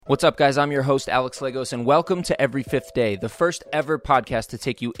What's up, guys? I'm your host, Alex Legos, and welcome to Every Fifth Day, the first ever podcast to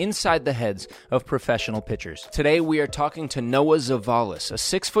take you inside the heads of professional pitchers. Today, we are talking to Noah Zavolas, a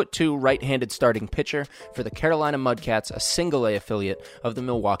 6'2" right-handed starting pitcher for the Carolina Mudcats, a single-A affiliate of the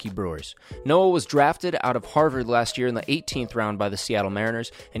Milwaukee Brewers. Noah was drafted out of Harvard last year in the 18th round by the Seattle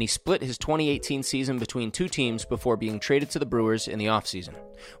Mariners, and he split his 2018 season between two teams before being traded to the Brewers in the offseason.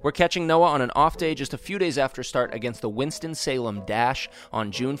 We're catching Noah on an off day just a few days after start against the Winston-Salem Dash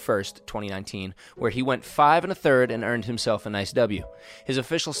on June 1st, 2019, where he went 5 1/3 and earned himself a nice W. His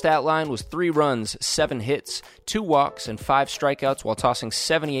official stat line was 3 runs, 7 hits, 2 walks, and 5 strikeouts while tossing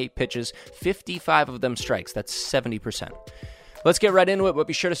 78 pitches, 55 of them strikes. That's 70%. Let's get right into it, but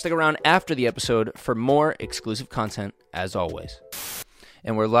be sure to stick around after the episode for more exclusive content, as always.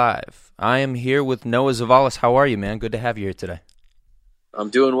 And we're live. I am here with Noah Zavolas. How are you, man? Good to have you here today. I'm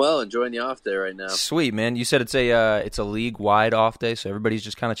doing well, enjoying the off day right now. Sweet, man. You said it's a league-wide off day, so everybody's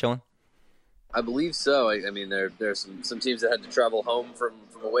just kind of chilling? I believe so. I mean, there's some teams that had to travel home from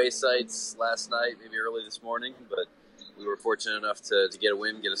away sites last night, maybe early this morning, but we were fortunate enough to get a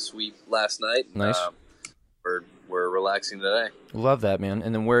win, get a sweep last night. Nice. We're relaxing today. Love that, man.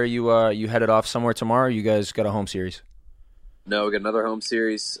 And then where are you headed off somewhere tomorrow, or you guys got a home series? No, we got another home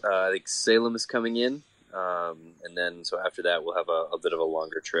series. I think Salem is coming in. And then, so after that, we'll have a bit of a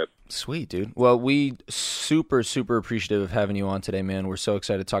longer trip. Sweet, dude. Well, we super appreciative of having you on today, man. We're so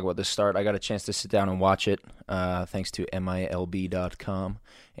excited to talk about this start. I got a chance to sit down and watch it, thanks to MILB.com.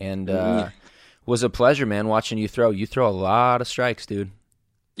 And was a pleasure, man, watching you throw. You throw a lot of strikes, dude.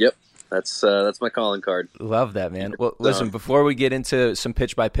 Yep. That's my calling card. Love that, man. Well, listen, before we get into some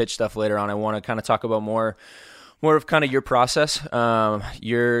pitch-by-pitch stuff later on, I want to kind of talk about more of kind of your process,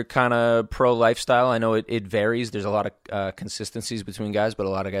 your kind of pro lifestyle. I know it varies. There's a lot of consistencies between guys, but a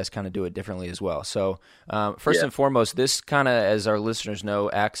lot of guys kind of do it differently as well. So first and foremost, this kind of, as our listeners know,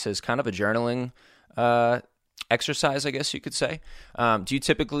 acts as kind of a journaling exercise, I guess you could say. Do you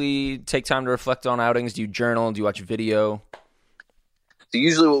typically take time to reflect on outings? Do you journal? Do you watch video? So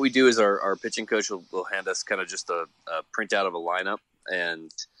usually what we do is our pitching coach will hand us kind of just a printout of a lineup,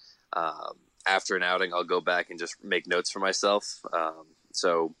 and after an outing, I'll go back and just make notes for myself.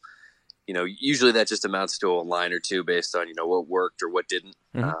 So, usually that just amounts to a line or two based on, what worked or what didn't.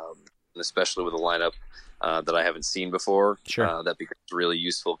 And especially with a lineup that I haven't seen before, sure. That becomes really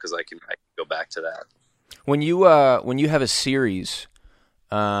useful because I can go back to that. When you have a series,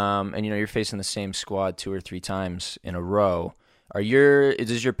 and you're facing the same squad 2 or 3 times in a row,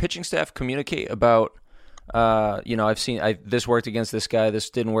 does your pitching staff communicate about? I've seen this worked against this guy, this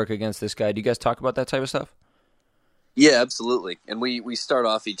didn't work against this guy. Do you guys talk about that type of stuff? Yeah, absolutely. And we start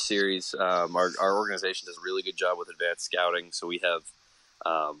off each series. Our organization does a really good job with advanced scouting, so we have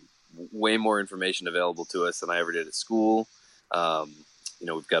way more information available to us than I ever did at school.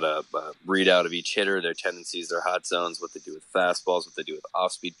 We've got a readout of each hitter, their tendencies, their hot zones, what they do with fastballs, what they do with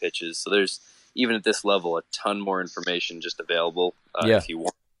off-speed pitches. So there's, even at this level, a ton more information just available if you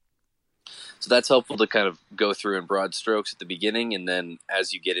want. So that's helpful to kind of go through in broad strokes at the beginning, and then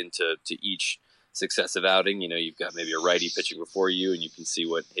as you get into each successive outing, you've got maybe a righty pitching before you, and you can see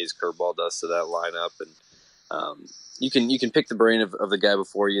what his curveball does to that lineup, and you can pick the brain of the guy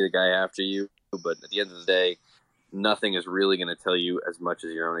before you, the guy after you, but at the end of the day, nothing is really going to tell you as much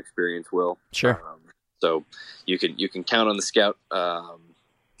as your own experience will. Sure. So you can count on the scout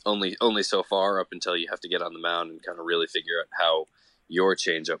only so far up until you have to get on the mound and kind of really figure out how your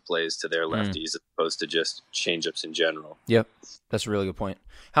changeup plays to their lefties as opposed to just changeups in general. Yep, that's a really good point.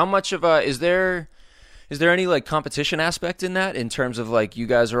 How much of is there any like competition aspect in that, in terms of like you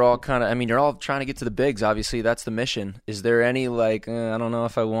guys are all kind of, you're all trying to get to the bigs, obviously that's the mission. Is there any like I don't know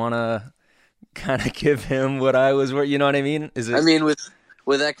if I want to kind of give him what I was, you know what I mean?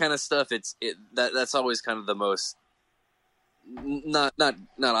 With that kind of stuff, that's always kind of the most not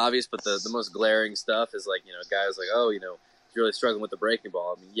obvious, but the most glaring stuff is like, guys like, he's really struggling with the breaking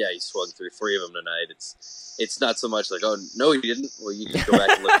ball. He swung through 3 of them tonight. It's not so much like, oh, no, he didn't. Well, you can go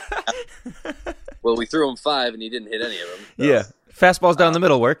back and look. Well, we threw him 5 and he didn't hit any of them. So, yeah. Fastballs down the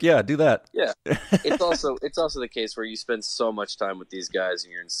middle work. Yeah, do that. Yeah. It's also the case where you spend so much time with these guys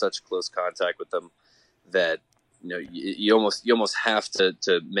and you're in such close contact with them that, you almost have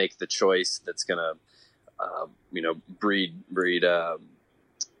to make the choice that's going to, breed,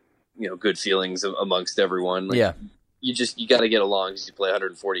 good feelings amongst everyone. Like, yeah. You got to get along because you play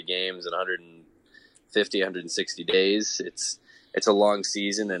 140 games in 150, 160 days. It's a long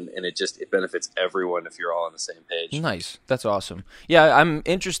season, and it benefits everyone if you're all on the same page. Nice. That's awesome. Yeah, I'm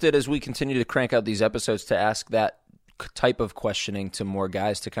interested as we continue to crank out these episodes to ask that type of questioning to more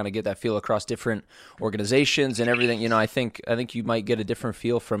guys to kind of get that feel across different organizations and everything. You know, I think you might get a different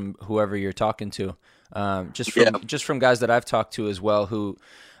feel from whoever you're talking to, just from guys that I've talked to as well. Who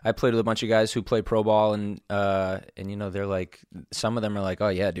I played with a bunch of guys who play pro ball, and you know, they're like, some of them are like, oh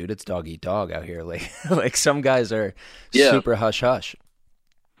yeah, dude, it's dog eat dog out here. Like like some guys are super hush hush.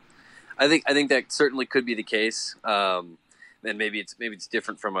 I think that certainly could be the case. And maybe it's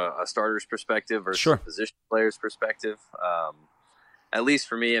different from a starter's perspective versus a position player's perspective. At least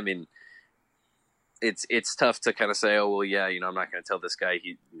for me, I mean, it's tough to kind of say, oh well, yeah, you know, I'm not going to tell this guy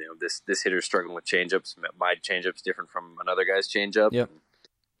this hitter's struggling with changeups. My changeup's different from another guy's changeup. Yep.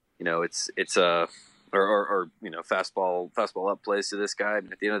 You know, it's or you know, fastball up plays to this guy.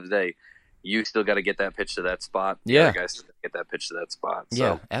 And at the end of the day, you still got to get that pitch to that spot. The other guys still got to get that pitch to that spot. So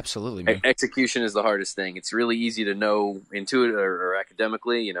yeah, absolutely, man. Execution is the hardest thing. It's really easy to know intuitively or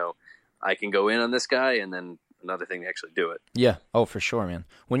academically. You know, I can go in on this guy, and then another thing to actually do it. Yeah. Oh, for sure, man.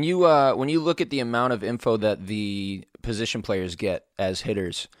 When you look at the amount of info that the position players get as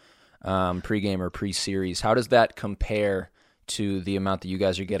hitters, pregame or pre-series, how does that compare to the amount that you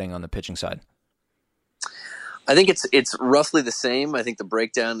guys are getting on the pitching side? I think it's roughly the same. I think the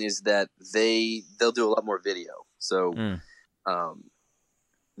breakdown is that they'll do a lot more video. So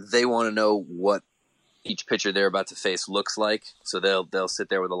they want to know what each pitcher they're about to face looks like. So they'll sit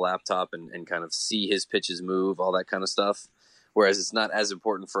there with a laptop and kind of see his pitches move, all that kind of stuff. Whereas it's not as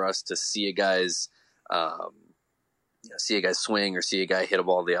important for us to see a guy's swing or see a guy hit a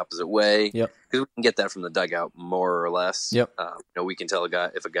ball the opposite way. Yep. Because we can get that from the dugout more or less. Yep. You know, we can tell a guy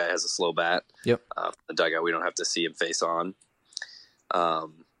if a guy has a slow bat. Yep. From the dugout, we don't have to see him face on.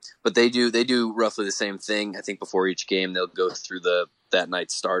 But they do roughly the same thing. I think before each game, they'll go through that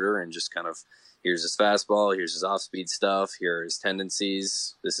night's starter and just kind of, here's his fastball, here's his off-speed stuff, here are his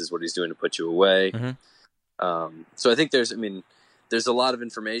tendencies, this is what he's doing to put you away. Mm-hmm. So I think there's a lot of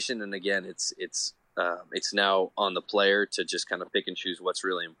information, and again, it's now on the player to just kind of pick and choose what's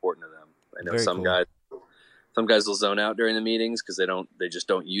really important to them. I know some guys will zone out during the meetings because they just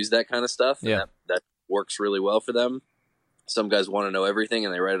don't use that kind of stuff. Yeah. That works really well for them. Some guys want to know everything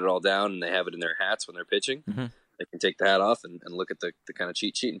and they write it all down and they have it in their hats when they're pitching. Mm-hmm. They can take the hat off and look at the kind of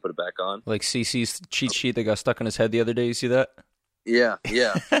cheat sheet and put it back on. Like CC's cheat sheet that got stuck in his head the other day. You see that? Yeah.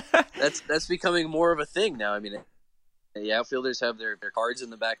 That's becoming more of a thing now. I mean, the outfielders have their cards in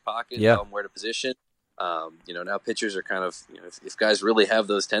the back pocket, tell them where to position. You know, now pitchers are kind of, you know, if guys really have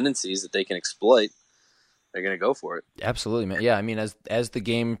those tendencies that they can exploit, they're going to go for it. Absolutely, man. Yeah, I mean, as the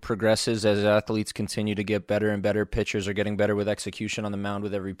game progresses, as athletes continue to get better and better, pitchers are getting better with execution on the mound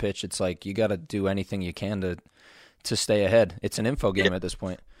with every pitch. It's like you got to do anything you can to stay ahead. It's an info game at this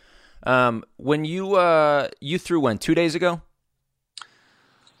point. When you threw 2 days ago?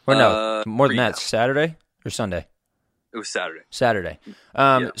 Or no, more than that, Saturday or Sunday? It was Saturday.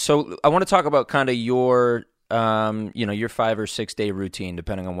 So I want to talk about kind of your, your 5 or 6 day routine,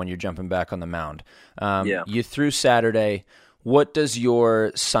 depending on when you're jumping back on the mound. You threw Saturday. What does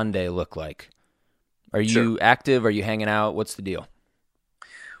your Sunday look like? Are you active? Are you hanging out? What's the deal?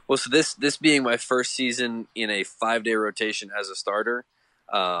 Well, so this being my first season in a 5-day rotation as a starter,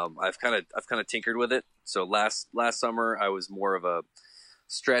 I've kind of tinkered with it. So last summer I was more of a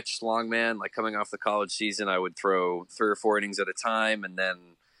stretch long man. Like coming off the college season, I would throw 3 or 4 innings at a time, and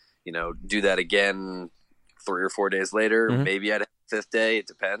then do that again 3 or 4 days later. Mm-hmm. Maybe I'd have a 5th day. It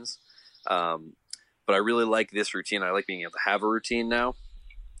depends. But I really like this routine. I like being able to have a routine now.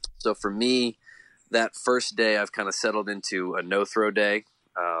 So for me, that first day I've kind of settled into a no throw day.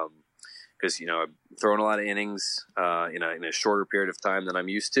 Because I'm throwing a lot of innings in a shorter period of time than I'm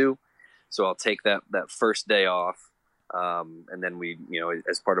used to, so I'll take that first day off, and then we,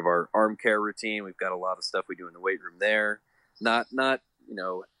 as part of our arm care routine, we've got a lot of stuff we do in the weight room there. Not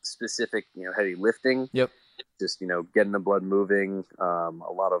specific heavy lifting. Yep. Just getting the blood moving. A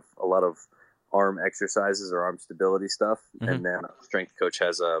lot of arm exercises or arm stability stuff, mm-hmm. and then our strength coach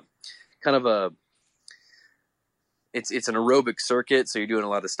has a kind of a. It's an aerobic circuit, so you're doing a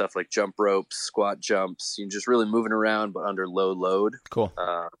lot of stuff like jump ropes, squat jumps. You're just really moving around, but under low load. Cool.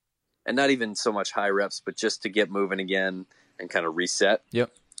 And not even so much high reps, but just to get moving again and kind of reset.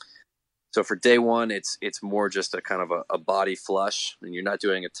 Yep. So for day one, it's more just a kind of a body flush, and you're not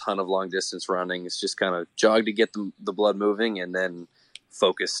doing a ton of long distance running. It's just kind of jog to get the blood moving, and then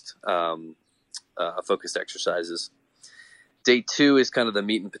focused exercises. Day 2 is kind of the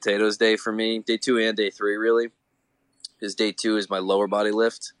meat and potatoes day for me. Day 2 and day 3, really. Is day 2 is my lower body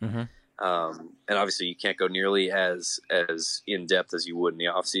lift. Mm-hmm. And obviously you can't go nearly as in depth as you would in the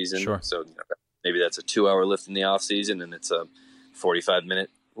off season. Sure. So maybe that's a 2-hour lift in the off season, and it's a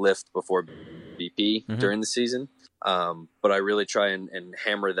 45-minute lift before BP mm-hmm. during the season. But I really try and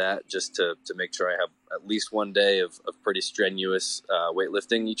hammer that just to make sure I have at least one day of pretty strenuous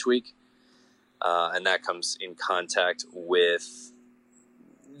weightlifting each week. And that comes in contact with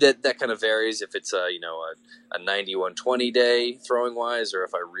that kind of varies if it's a 90-120 day throwing wise, or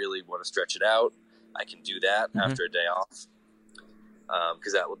if I really want to stretch it out, I can do that after a day off.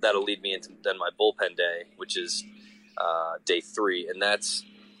 Because that'll lead me into then my bullpen day, which is day 3, and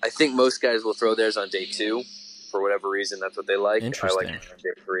I think most guys will throw theirs on day 2 for whatever reason. That's what they like. Interesting. I like it on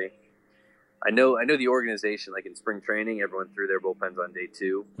day 3. I know the organization, like in spring training, everyone threw their bullpens on day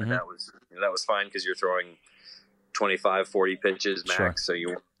 2, and that was fine because you're throwing 25, 40 pitches max, so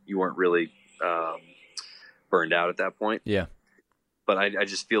you weren't really burned out at that point. Yeah. But I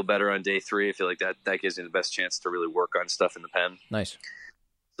just feel better on day 3. I feel like that gives me the best chance to really work on stuff in the pen. Nice.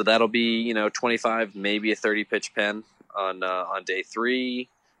 So that'll be 25, maybe a 30 pitch pen on day 3.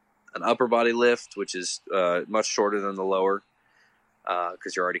 An upper body lift, which is much shorter than the lower,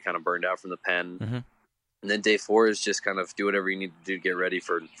 because you're already kind of burned out from the pen. Mm-hmm. And then day 4 is just kind of do whatever you need to do to get ready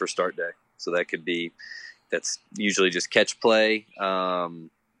for start day. So that's usually just catch play, and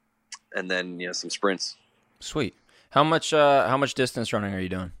then some sprints. Sweet. How much distance running are you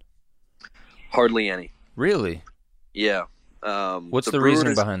doing? Hardly any. Really? Yeah. What's the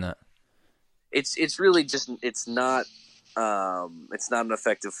reasoning behind that? It's really just it's not an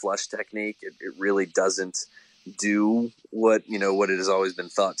effective flush technique. It really doesn't do what it has always been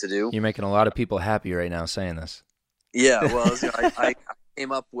thought to do. You're making a lot of people happy right now saying this. Yeah, well, I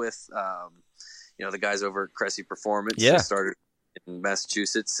came up with the guys over at Cressy Performance. Yeah. Started in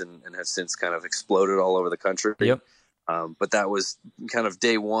Massachusetts and have since kind of exploded all over the country. Yep. But that was kind of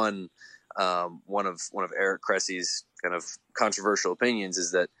day 1. One of Eric Cressy's kind of controversial opinions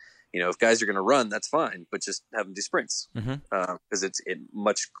is that if guys are going to run, that's fine, but just have them do sprints, because it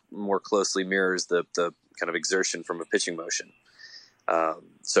much more closely mirrors the kind of exertion from a pitching motion.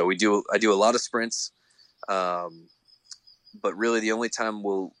 So I do a lot of sprints, but really the only time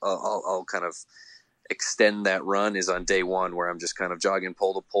I'll kind of extend that run is on day 1, where I'm just kind of jogging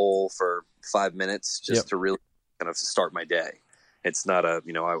pole to pole for 5 minutes just to really kind of start my day. It's not I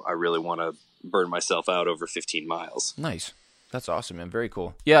really want to burn myself out over 15 miles. Nice. That's awesome, man. Very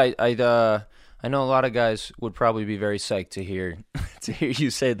cool. Yeah, I know a lot of guys would probably be very psyched to hear you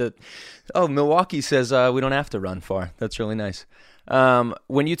say that. Oh, Milwaukee says we don't have to run far. That's really nice.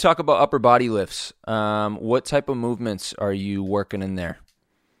 When you talk about upper body lifts, what type of movements are you working in there?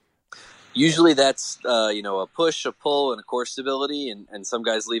 Usually that's a push, a pull, and a core stability, and some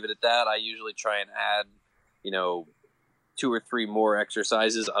guys leave it at that. I usually try and add 2 or 3 more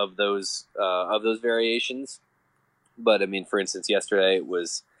exercises of those variations. But I mean, for instance, yesterday it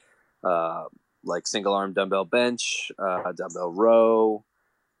was like single arm dumbbell bench, dumbbell row,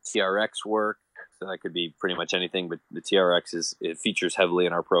 TRX work. So that could be pretty much anything, but the TRX it features heavily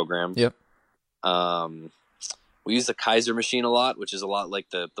in our program. Yep. We use the Kaiser machine a lot, which is a lot like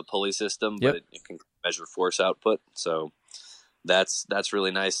the pulley system, but it can measure force output. So that's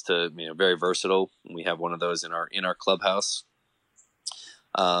really nice very versatile. We have one of those in our clubhouse.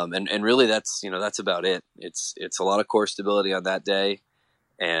 And really that's about it. It's a lot of core stability on that day.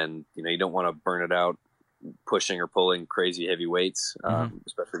 And, you don't want to burn it out pushing or pulling crazy heavy weights,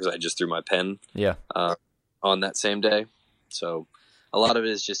 especially because I just threw my pen on that same day. So a lot of it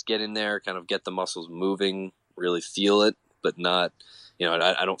is just get in there, kind of get the muscles moving, really feel it, but not,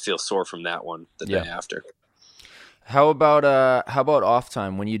 I don't feel sore from that one the day after. How about off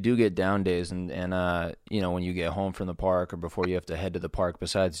time when you do get down days and when you get home from the park or before you have to head to the park,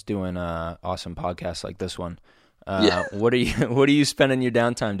 besides doing awesome podcasts like this one? What are you spending your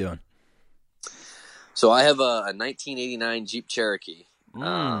downtime doing? So I have a 1989 Jeep Cherokee,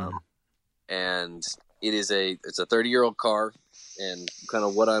 and it's a 30-year-old car, and kind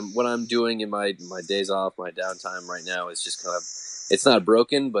of what I'm doing in my days off, my downtime right now is just kind of, it's not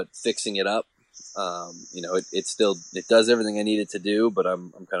broken, but fixing it up. It does everything I need it to do, but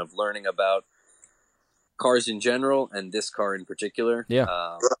I'm kind of learning about cars in general and this car in particular.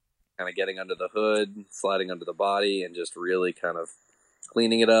 Yeah. Kind of getting under the hood, sliding under the body, and just really kind of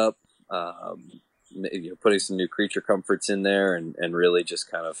cleaning it up, putting some new creature comforts in there, and really just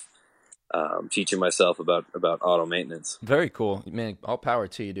kind of teaching myself about auto maintenance. Very cool, man. All power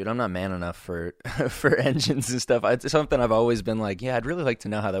to you, dude. I'm not man enough for for engines and stuff. It's something I've always been like, I'd really like to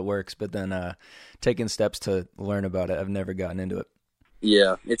know how that works, but then taking steps to learn about it, I've never gotten into it.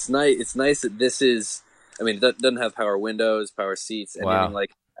 Yeah, it's nice. It's nice that this is. I mean, it doesn't have power windows, power seats, anything like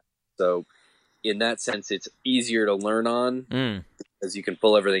that. So, in that sense, it's easier to learn on because you can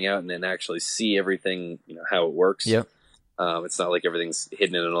pull everything out and then actually see everything, how it works. Yep. It's not like everything's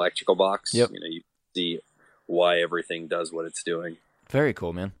hidden in an electrical box. Yep. You see why everything does what it's doing. Very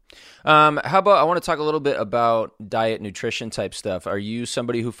cool, man. How about, I want to talk a little bit about diet, nutrition type stuff. Are you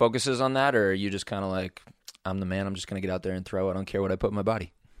somebody who focuses on that, or are you just kind of like, I'm the man, I'm just going to get out there and throw. I don't care what I put in my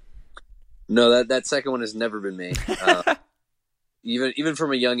body? No, that second one has never been me. Even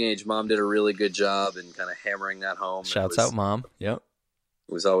from a young age, Mom did a really good job in kind of hammering that home. Shouts out, Mom. Yep.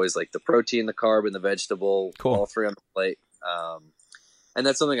 It was always like the protein, the carb, and the vegetable, cool. All three on the plate. And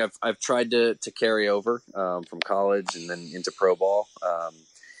that's something I've tried to carry over from college and then into pro ball.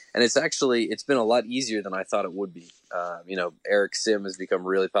 And it's been a lot easier than I thought it would be. Eric Sim has become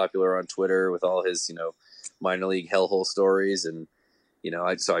really popular on Twitter with all his, minor league hellhole stories. And,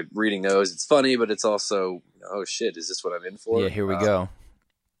 I'm reading those. It's funny, but it's also, oh shit, is this what I'm in for? Yeah, here we go.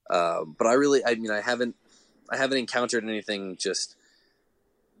 But I haven't encountered anything just,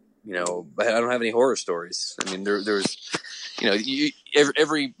 I don't have any horror stories. I mean, there's,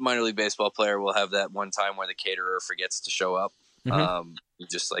 every minor league baseball player will have that one time where the caterer forgets to show up. Mm-hmm.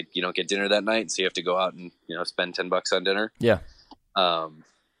 You don't get dinner that night, so you have to go out and spend $10 on dinner. Yeah.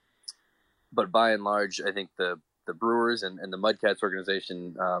 But by and large, I think the Brewers and the Mudcats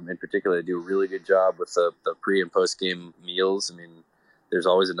organization in particular do a really good job with the pre and post game meals. I mean, there's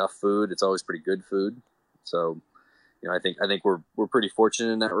always enough food. It's always pretty good food. So, I think we're pretty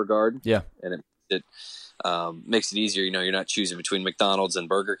fortunate in that regard. Yeah. And it makes it easier. You're not choosing between McDonald's and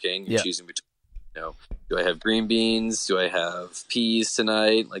Burger King. You're choosing between, do I have green beans? Do I have peas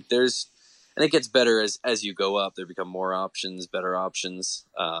tonight? And it gets better as you go up. There become more options, better options.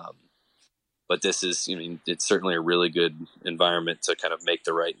 But this is, it's certainly a really good environment to kind of make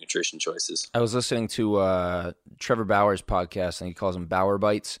the right nutrition choices. I was listening to Trevor Bauer's podcast, and he calls them Bauer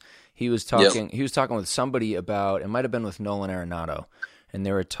Bites. He was talking. Yep. He was talking with somebody about, it might have been with Nolan Arenado, and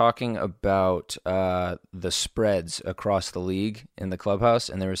they were talking about the spreads across the league in the clubhouse,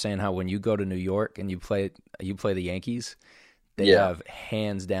 and they were saying how when you go to New York and you play the Yankees, they have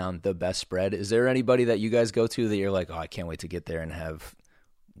hands down the best spread. Is there anybody that you guys go to that you're like, oh, I can't wait to get there and have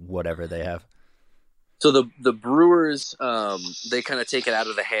whatever they have? So the Brewers, they kind of take it out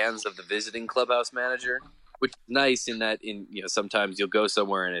of the hands of the visiting clubhouse manager, which is nice in that sometimes you'll go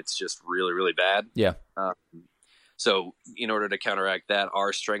somewhere and it's just really, really bad. Yeah. So in order to counteract that,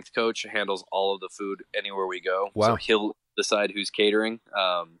 our strength coach handles all of the food anywhere we go. Wow. So he'll decide who's catering.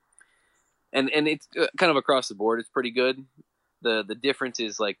 And it's kind of across the board. It's pretty good. The difference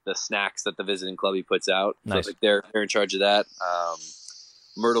is like the snacks that the visiting clubby puts out. Nice. So they're in charge of that.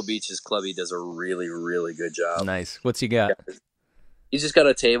 Myrtle Beach's clubby does a really, really good job. Nice. What's you got? He's just got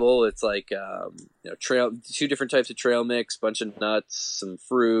a table. It's like two different types of trail mix, bunch of nuts, some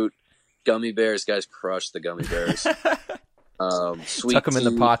fruit, gummy bears. Guys crush the gummy bears. Sweet Tuck them in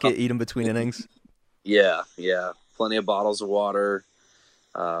the pocket, eat them between innings. Yeah. Plenty of bottles of water.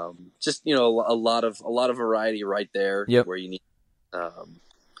 Just a lot of variety right there. Yep. Where you need.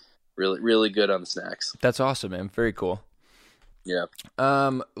 Really, really good on the snacks. That's awesome, man. Very cool. Yeah.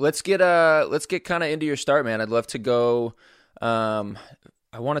 Let's get kind of into your start, man. I'd love to go. I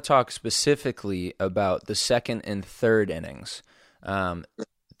want to talk specifically about the second and third innings.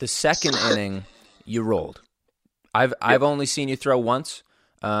 The second inning, you rolled. I've only seen you throw once,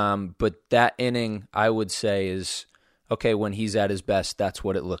 but that inning, I would say, is okay. When he's at his best, that's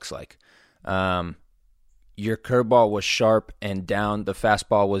what it looks like. Your curveball was sharp and down. The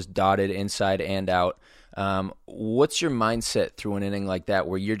fastball was dotted inside and out. What's your mindset through an inning like that,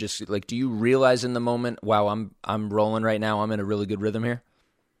 where you're just like, do you realize in the moment, wow, I'm rolling right now, I'm in a really good rhythm here?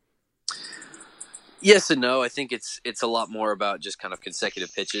 Yes and no. I think it's a lot more about just kind of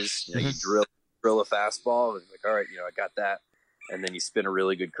consecutive pitches. You drill a fastball, and like, all right, I got that, and then you spin a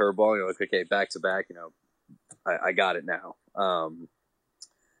really good curveball. You're like, okay, back to back. I got it now.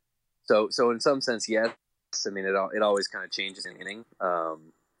 So in some sense, yes. I mean, it always kind of changes in inning.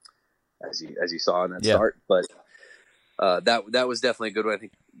 As you saw in that start, but that was definitely a good one. I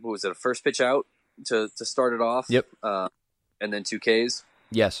think, what was it, a first pitch out to start it off? Yep. And then 2 Ks.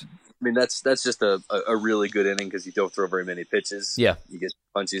 Yes. I mean, that's just a really good inning because you don't throw very many pitches. Yeah. You get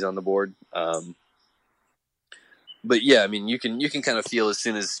punchies on the board. But yeah, I mean, you can kind of feel as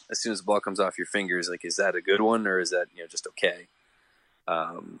soon as the ball comes off your fingers, like, is that a good one or is that just okay?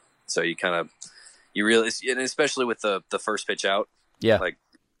 So you realize, and especially with the first pitch out, like.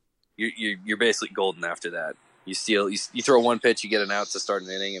 You're basically golden after that. You throw one pitch, you get an out to start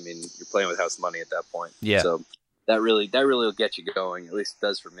an inning. I mean, you're playing with house money at that point. Yeah. So that really will get you going. At least it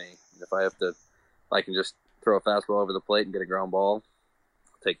does for me. If I can just throw a fastball over the plate and get a ground ball,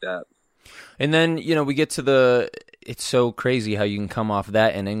 I'll take that. And then we get to it's so crazy how you can come off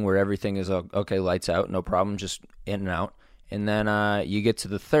that inning where everything is okay, lights out, no problem, just in and out, and then you get to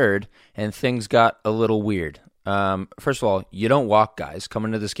the third, and things got a little weird. First of all, you don't walk guys.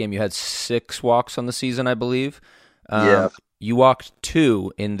 Coming to this game, you had 6 walks on the season, I believe. Yeah. You walked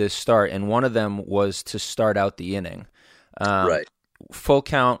 2 in this start, and one of them was to start out the inning. Right. Full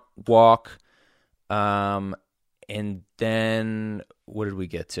count walk, and then what did we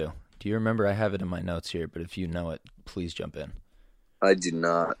get to? Do you remember? I have it in my notes here, but if you know it, please jump in. I do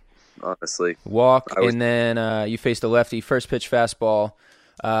not, honestly. Walk, and then you faced a lefty. First pitch fastball.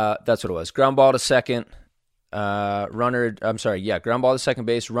 That's what it was. Ground ball to second. Ground ball to second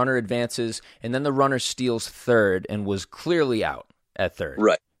base. Runner advances, and then the runner steals third and was clearly out at third.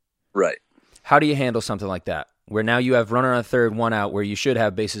 Right. How do you handle something like that, where now you have runner on third, 1 out, where you should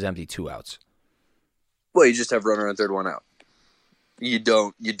have bases empty, 2 outs? Well, you just have runner on third, 1 out. You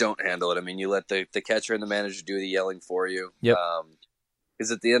don't handle it. I mean, you let the catcher and the manager do the yelling for you. Yep.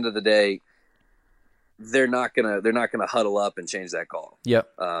 Because at the end of the day, they're not gonna huddle up and change that call. Yep.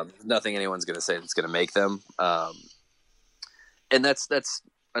 Nothing anyone's gonna say that's gonna make them. And that's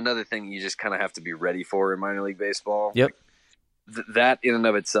another thing you just kind of have to be ready for in minor league baseball. Yep. Like, that in and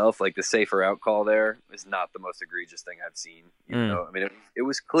of itself, like the safer out call there, is not the most egregious thing I've seen. Even though, I mean, it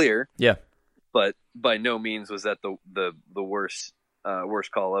was clear. Yeah. But by no means was that the worst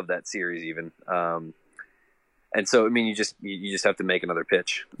call of that series even. And so, I mean, you just have to make another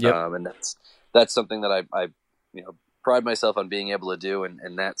pitch. Yep. And that's something that I pride myself on being able to do.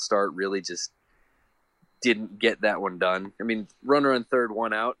 And that start really just didn't get that one done. I mean, runner on third,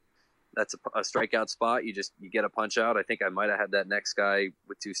 1 out. That's a strikeout spot. You get a punch out. I think I might have had that next guy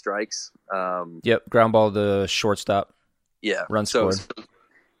with 2 strikes. Yep. Ground ball to shortstop. Yeah. Run scored. So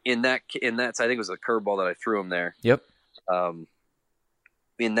in that, I think it was a curveball that I threw him there. Yep.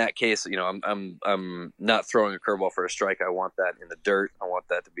 In that case, I'm not throwing a curveball for a strike. I want that in the dirt. I want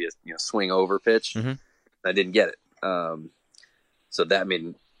that to be a swing over pitch. Mm-hmm. I didn't get it. So that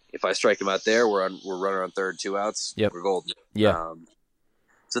mean if I strike him out there, we're running on third, 2 outs. Yep. We're golden. Yeah.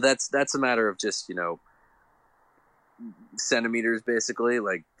 So that's a matter of just centimeters basically.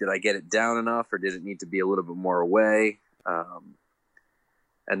 Like, did I get it down enough, or did it need to be a little bit more away?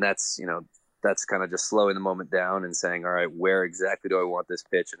 And that's kind of just slowing the moment down and saying, all right, where exactly do I want this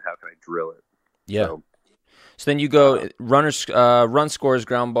pitch and how can I drill it? Yeah. So then you go run scores,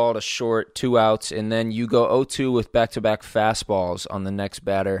 ground ball to short, 2 outs, and then you go 0-2 with back-to-back fastballs on the next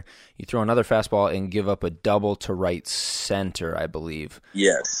batter. You throw another fastball and give up a double to right center, I believe.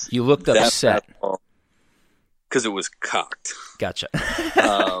 Yes. You looked upset. Because it was cocked. Gotcha.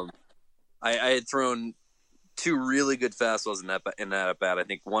 I had thrown 2 really good fastballs in that at bat. I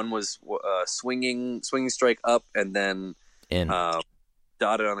think one was swinging strike up and then in.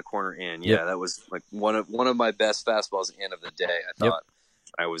 Dotted on the corner in. Yeah, That was like one of my best fastballs in of the day. I thought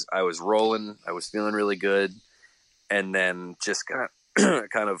I was rolling. I was feeling really good, and then just kind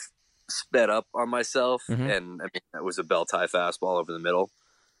of sped up on myself. Mm-hmm. And I mean, that was a bell tie fastball over the middle.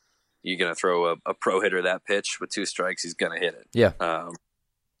 You're gonna throw a pro hitter that pitch with 2 strikes, he's gonna hit it. Yeah.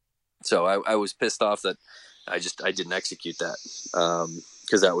 So I was pissed off that I didn't execute that,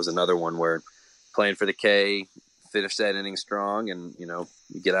 because that was another one where playing for the K. Finish that inning strong, and you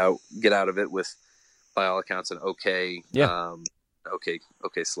get out of it with, by all accounts, an okay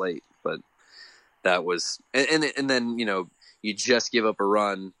slate. But that was, and then you just give up a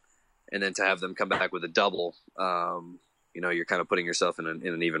run, and then to have them come back with a double, you're kind of putting yourself in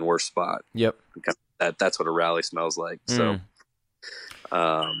an even worse spot. Yep. That's what a rally smells like. So.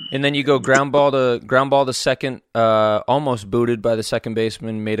 And then you go ground ball to second, almost booted by the second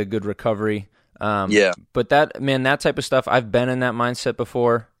baseman, made a good recovery. But that type of stuff, I've been in that mindset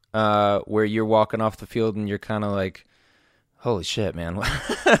before, where you're walking off the field and you're kind of like, holy shit, man.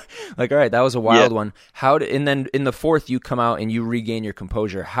 Like, all right, that was a wild one. And then in the fourth, you come out and you regain your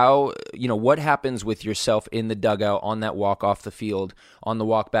composure. How, what happens with yourself in the dugout on that walk off the field, on the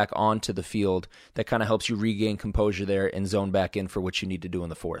walk back onto the field, that kind of helps you regain composure there and zone back in for what you need to do in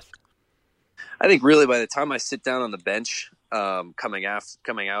the fourth? I think really by the time I sit down on the bench, coming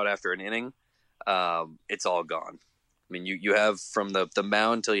out after an inning, it's all gone. I mean, you have from the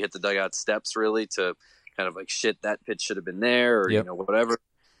mound until you hit the dugout steps really to kind of like, shit, that pitch should have been there, or whatever.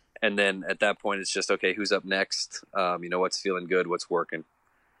 And then at that point, it's just, okay, who's up next? What's feeling good, what's working.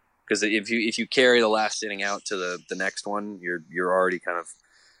 Because if you carry the last inning out to the next one, you're already kind of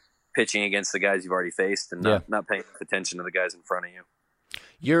pitching against the guys you've already faced and not paying attention to the guys in front of you.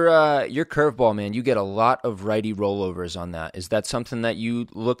 Your curveball, man, you get a lot of righty rollovers on that. Is that something that you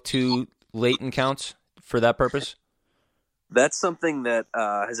look to late in counts for that purpose? That's something that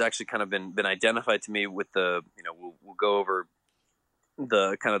has actually kind of been identified to me with the, we'll go over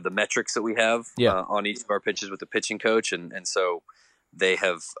the kind of the metrics that we have on each of our pitches with the pitching coach, and so they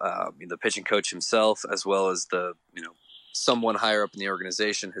have the pitching coach himself, as well as the someone higher up in the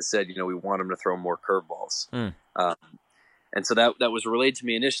organization has said we want him to throw more curveballs. And so that was relayed to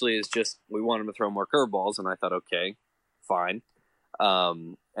me initially as just we want him to throw more curveballs, and I thought, okay, fine.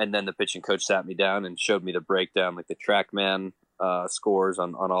 And then the pitching coach sat me down and showed me the breakdown, like the TrackMan scores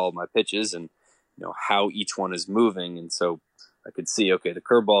on all of my pitches, and how each one is moving. And so I could see, okay, the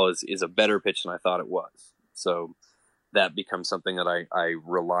curveball is a better pitch than I thought it was. So that becomes something that I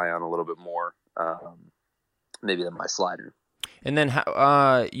rely on a little bit more, maybe than my slider. And then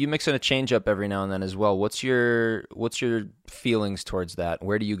how, you mix in a changeup every now and then as well. What's your feelings towards that?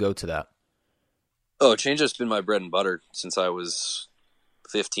 Where do you go to that? Oh, changeup's been my bread and butter since I was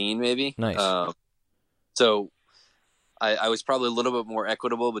 15, maybe. Nice. So I was probably a little bit more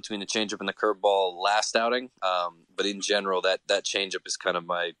equitable between the changeup and the curveball last outing. But in general, that changeup is kind of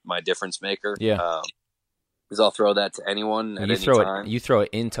my difference maker. Yeah. Because I'll throw that to anyone at any time. You throw it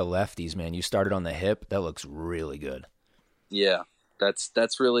into lefties, man. You started on the hip. That looks really good. Yeah,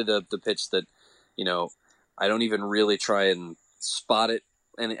 that's really the pitch that, I don't even really try and spot it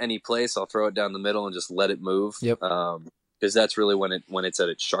in any place. I'll throw it down the middle and just let it move. Yep. Because that's really when it's at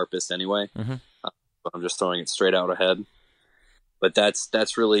its sharpest anyway. Mm-hmm. I'm just throwing it straight out ahead. But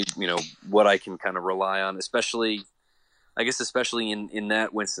that's really, what I can kind of rely on, especially in that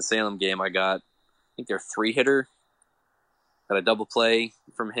Winston-Salem game. I think their 3-hitter, got a double play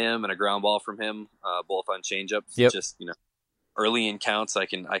from him and a ground ball from him, both on changeups. Yep. Just, early in counts, I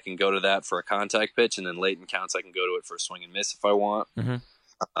can go to that for a contact pitch, and then late in counts, I can go to it for a swing and miss if I want.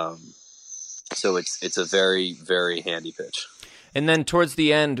 Mm-hmm. So it's a very, very handy pitch. And then towards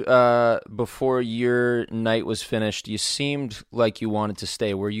the end, before your night was finished, you seemed like you wanted to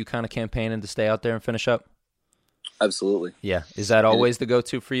stay. Were you kind of campaigning to stay out there and finish up? Absolutely. Yeah. Is that always the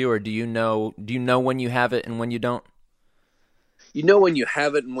go-to for you, or do you know when you have it and when you don't? You know when you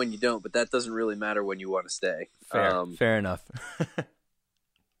have it and when you don't, but that doesn't really matter when you want to stay. Fair enough.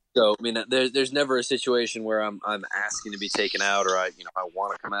 So, I mean, there's never a situation where I'm asking to be taken out, or I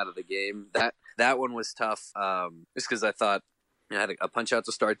want to come out of the game. That one was tough, just because I thought I had a punch out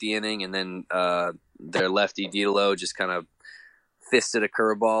to start the inning, and then their lefty Dilo just kind of fisted a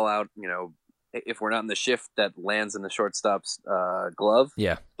curveball out. If we're not in the shift, that lands in the shortstop's glove.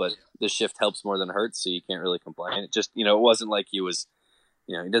 Yeah. But the shift helps more than hurts, so you can't really complain. It just, it wasn't like he was,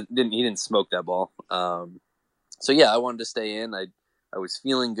 he didn't smoke that ball. So yeah, I wanted to stay in. I was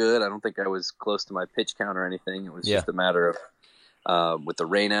feeling good. I don't think I was close to my pitch count or anything. It was just a matter of with the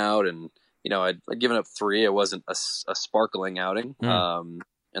rain out, and I'd given up 3. It wasn't a sparkling outing.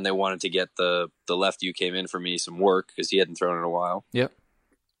 And they wanted to get the lefty who came in for me some work because he hadn't thrown in a while. Yep.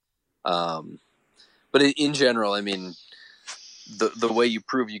 But in general, I mean, the way you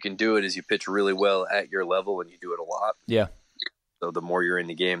prove you can do it is you pitch really well at your level, and you do it a lot. Yeah. So the more you're in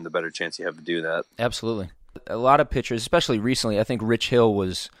the game, the better chance you have to do that. Absolutely. A lot of pitchers, especially recently, I think Rich Hill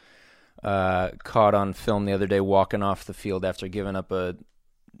was caught on film the other day walking off the field after giving up a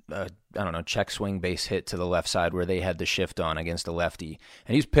check swing base hit to the left side where they had the shift on against a lefty,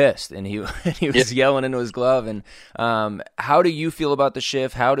 and he was pissed, and he was yelling into his glove. And how do you feel about the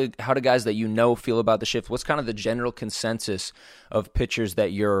shift? How do guys that feel about the shift? What's kind of the general consensus of pitchers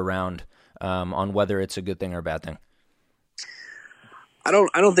that you're around on whether it's a good thing or a bad thing? I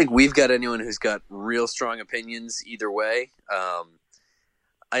don't think we've got anyone who's got real strong opinions either way.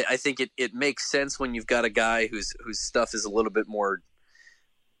 I think it makes sense when you've got a guy whose stuff is a little bit more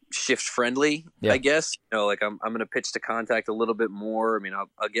shift friendly, I guess. Like I'm going to pitch to contact a little bit more. I mean,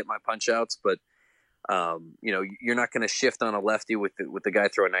 I'll get my punch outs, but you're not going to shift on a lefty with the guy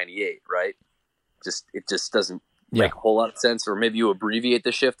throwing 98, right? It just doesn't make a whole lot of sense. Or maybe you abbreviate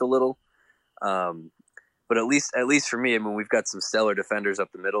the shift a little. But at least for me, I mean, we've got some stellar defenders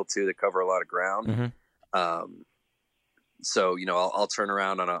up the middle too that cover a lot of ground. Mm-hmm. So I'll turn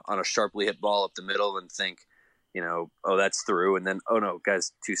around on a sharply hit ball up the middle and think, oh, that's through, and then, oh no,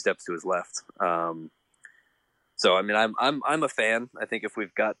 guy's 2 steps to his left. So I mean, I'm a fan. I think if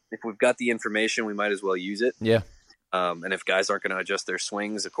we've got the information, we might as well use it. Yeah. And if guys aren't going to adjust their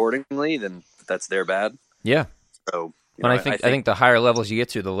swings accordingly, then that's their bad. Yeah. So I think the higher levels you get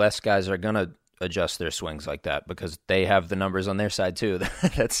to, the less guys are going to adjust their swings like that, because they have the numbers on their side too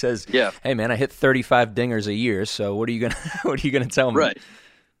that says, hey man, I hit 35 dingers a year, so what are you gonna tell me? Right.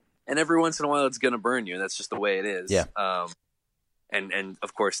 And every once in a while it's gonna burn you. That's just the way it is. Yeah. And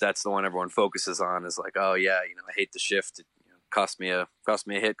of course that's the one everyone focuses on, is like, oh yeah, I hate the shift. It cost me a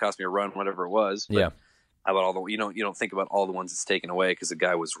hit, cost me a run, whatever it was. But how about all the you don't think about all the ones it's taken away because the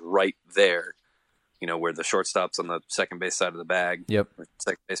guy was right there where the shortstop's on the second base side of the bag. Yep. Or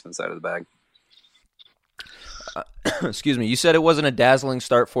second baseman side of the bag. Excuse me. You said it wasn't a dazzling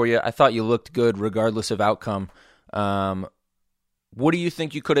start for you. I thought you looked good regardless of outcome. What do you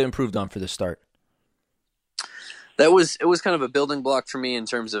think you could have improved on for this start? It was kind of a building block for me in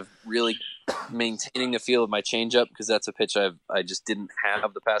terms of really maintaining the feel of my changeup, because that's a pitch I just didn't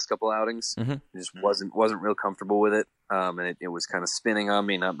have the past couple outings. Mm-hmm. I just wasn't real comfortable with it, and it was kind of spinning on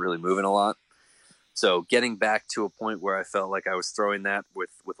me, not really moving a lot. So getting back to a point where I felt like I was throwing that with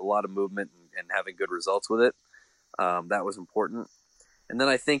a lot of movement and having good results with it, that was important. And then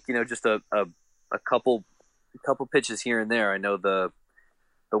I think just a couple pitches here and there. I know the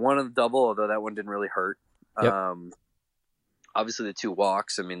one on the double, although that one didn't really hurt. Yep. Obviously the 2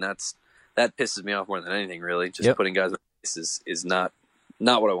 walks. I mean, that pisses me off more than anything, really. Just Yep. putting guys on base is not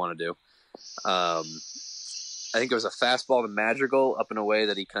what I want to do. I think it was a fastball to Madrigal up and away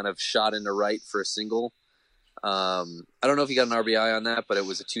that he kind of shot into right for a single. I don't know if he got an RBI on that, but it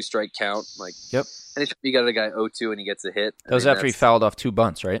was a 2-strike count. Like, Yep. anytime you got a guy 0-2 and he gets a hit. That was after he fouled off 2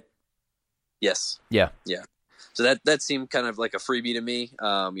 bunts, right? Yes. Yeah. Yeah. So that seemed kind of like a freebie to me.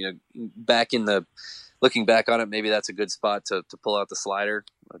 Looking back on it, maybe that's a good spot to pull out the slider,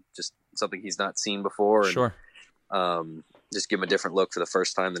 just something he's not seen before. And, Sure. Just give him a different look for the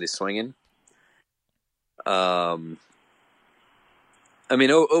first time that he's swinging. I mean,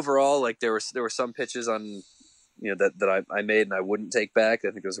 overall, like there were some pitches on, that I made and I wouldn't take back.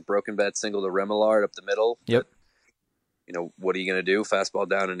 I think there was a broken bat single to Remillard up the middle. Yep. What are you going to do? Fastball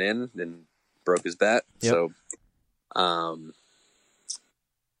down and in, and broke his bat. Yep. So,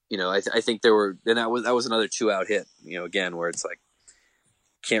 I think there were, and that was another 2-out hit, again, where it's like,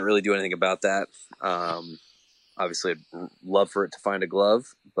 can't really do anything about that. Obviously I'd love for it to find a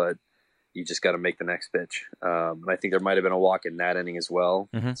glove, but you just got to make the next pitch. And I think there might've been a walk in that inning as well.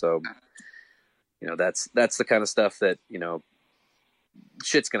 Mm-hmm. So, that's the kind of stuff that,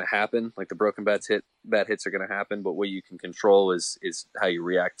 shit's going to happen. Like the broken bat hits are going to happen, but what you can control is how you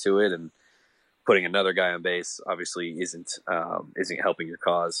react to it. And putting another guy on base obviously isn't helping your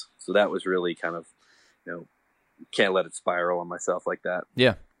cause. So that was really kind of, can't let it spiral on myself like that.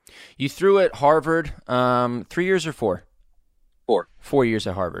 Yeah. You threw at Harvard 3 years or 4? 4. 4 years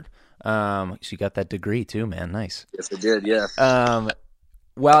at Harvard. So you got that degree too, man. Nice. Yes, I did. Yeah.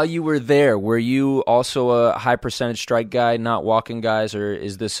 While you were there, were you also a high percentage strike guy, not walking guys, or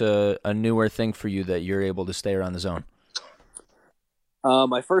is this a newer thing for you that you're able to stay around the zone?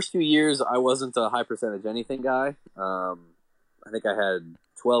 My first few years, I wasn't a high percentage anything guy. I think I had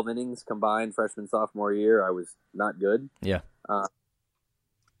 12 innings combined freshman, sophomore year. I was not good. Yeah.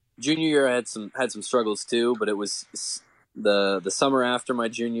 Junior year, I had some struggles too, but it was the summer after my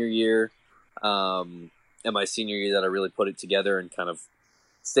junior year and my senior year that I really put it together and kind of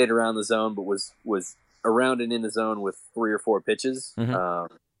stayed around the zone, but was around and in the zone with 3 or 4 pitches.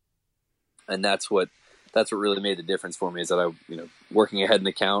 Mm-hmm. And that's what really made the difference for me, is that I, working ahead in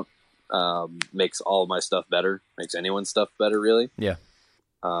the count makes all of my stuff better, makes anyone's stuff better, really. Yeah.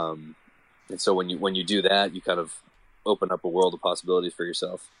 And so when you do that, you kind of open up a world of possibilities for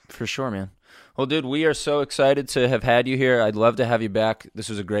yourself. For sure, man. Well, dude, we are so excited to have had you here. I'd love to have you back. This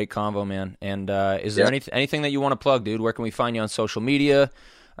was a great convo, man. And is there anything that you want to plug, dude? Where can we find you on social media?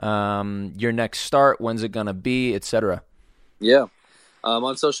 Your next start, when's it going to be, etc.? Yeah.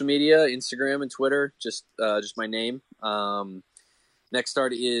 On social media, Instagram and Twitter, just my name. Next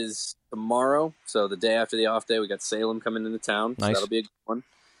start is tomorrow, so the day after the off day. We got Salem coming into town, nice. So that'll be a good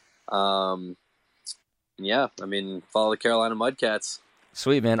one. Yeah, I mean, follow the Carolina Mudcats.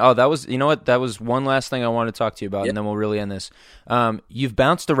 Sweet, man. Oh, that was one last thing I wanted to talk to you about, Yep. And then we'll really end this. You've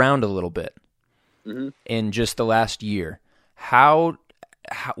bounced around a little bit in just the last year.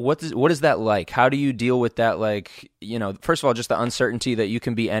 What is that like? How do you deal with that? Like, first of all, just the uncertainty that you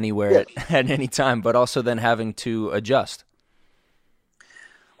can be anywhere at any time, but also then having to adjust.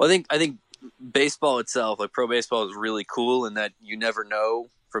 Well, I think baseball itself, like pro baseball, is really cool in that you never know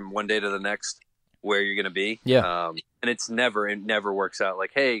from one day to the next where you're going to be. Yeah. And it never works out like,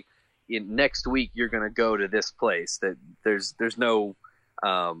 hey, next week you're going to go to this place. That there's no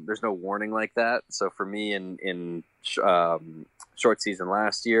warning like that. So for me in short season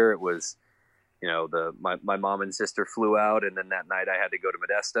last year, it was, my mom and sister flew out, and then that night I had to go to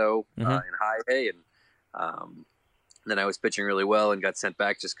Modesto in high A, and then I was pitching really well and got sent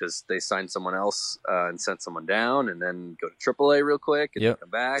back just because they signed someone else and sent someone down, and then go to AAA real quick and then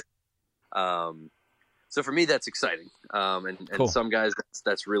come back. So for me, that's exciting. And cool. Some guys,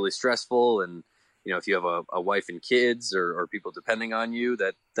 that's really stressful. And, if you have a wife and kids or people depending on you,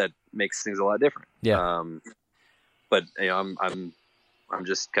 that makes things a lot different. Yeah. But I'm I'm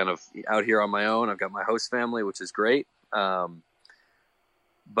just kind of out here on my own. I've got my host family, which is great.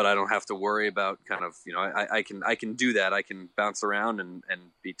 But I don't have to worry about kind of, I can do that. I can bounce around and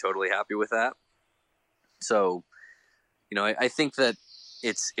be totally happy with that. So, I think that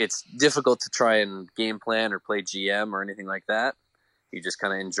it's difficult to try and game plan or play GM or anything like that. You just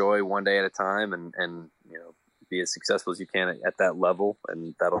kind of enjoy one day at a time and be as successful as you can at that level,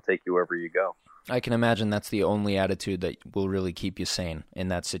 and that'll take you wherever you go. I can imagine that's the only attitude that will really keep you sane in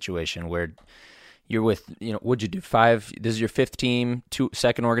that situation where you're with, what'd you do, 5? This is your 5th team,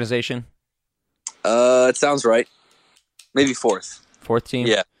 second organization? It sounds right. Maybe 4th. 4th team?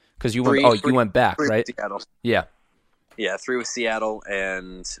 Yeah. Because you went back, right? Seattle. Yeah. Yeah, 3 with Seattle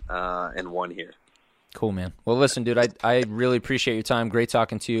and 1 here. Cool, man. Well, listen, dude, I really appreciate your time. Great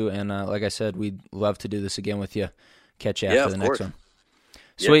talking to you. And like I said, we'd love to do this again with you. Catch you after the next one.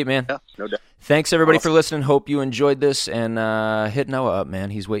 Sweet, man. Yeah, no doubt. Thanks, everybody, for listening. Hope you enjoyed this. And hit Noah up, man.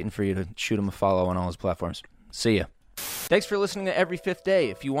 He's waiting for you to shoot him a follow on all his platforms. See ya. Thanks for listening to Every Fifth Day.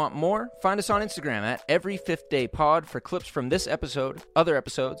 If you want more, find us on Instagram at Every Fifth Day Pod for clips from this episode, other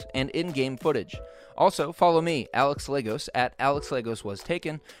episodes, and in-game footage. Also, follow me, Alex Lagos, at Alex Lagos Was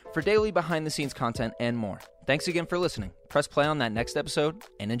Taken, for daily behind-the-scenes content and more. Thanks again for listening. Press play on that next episode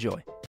and enjoy.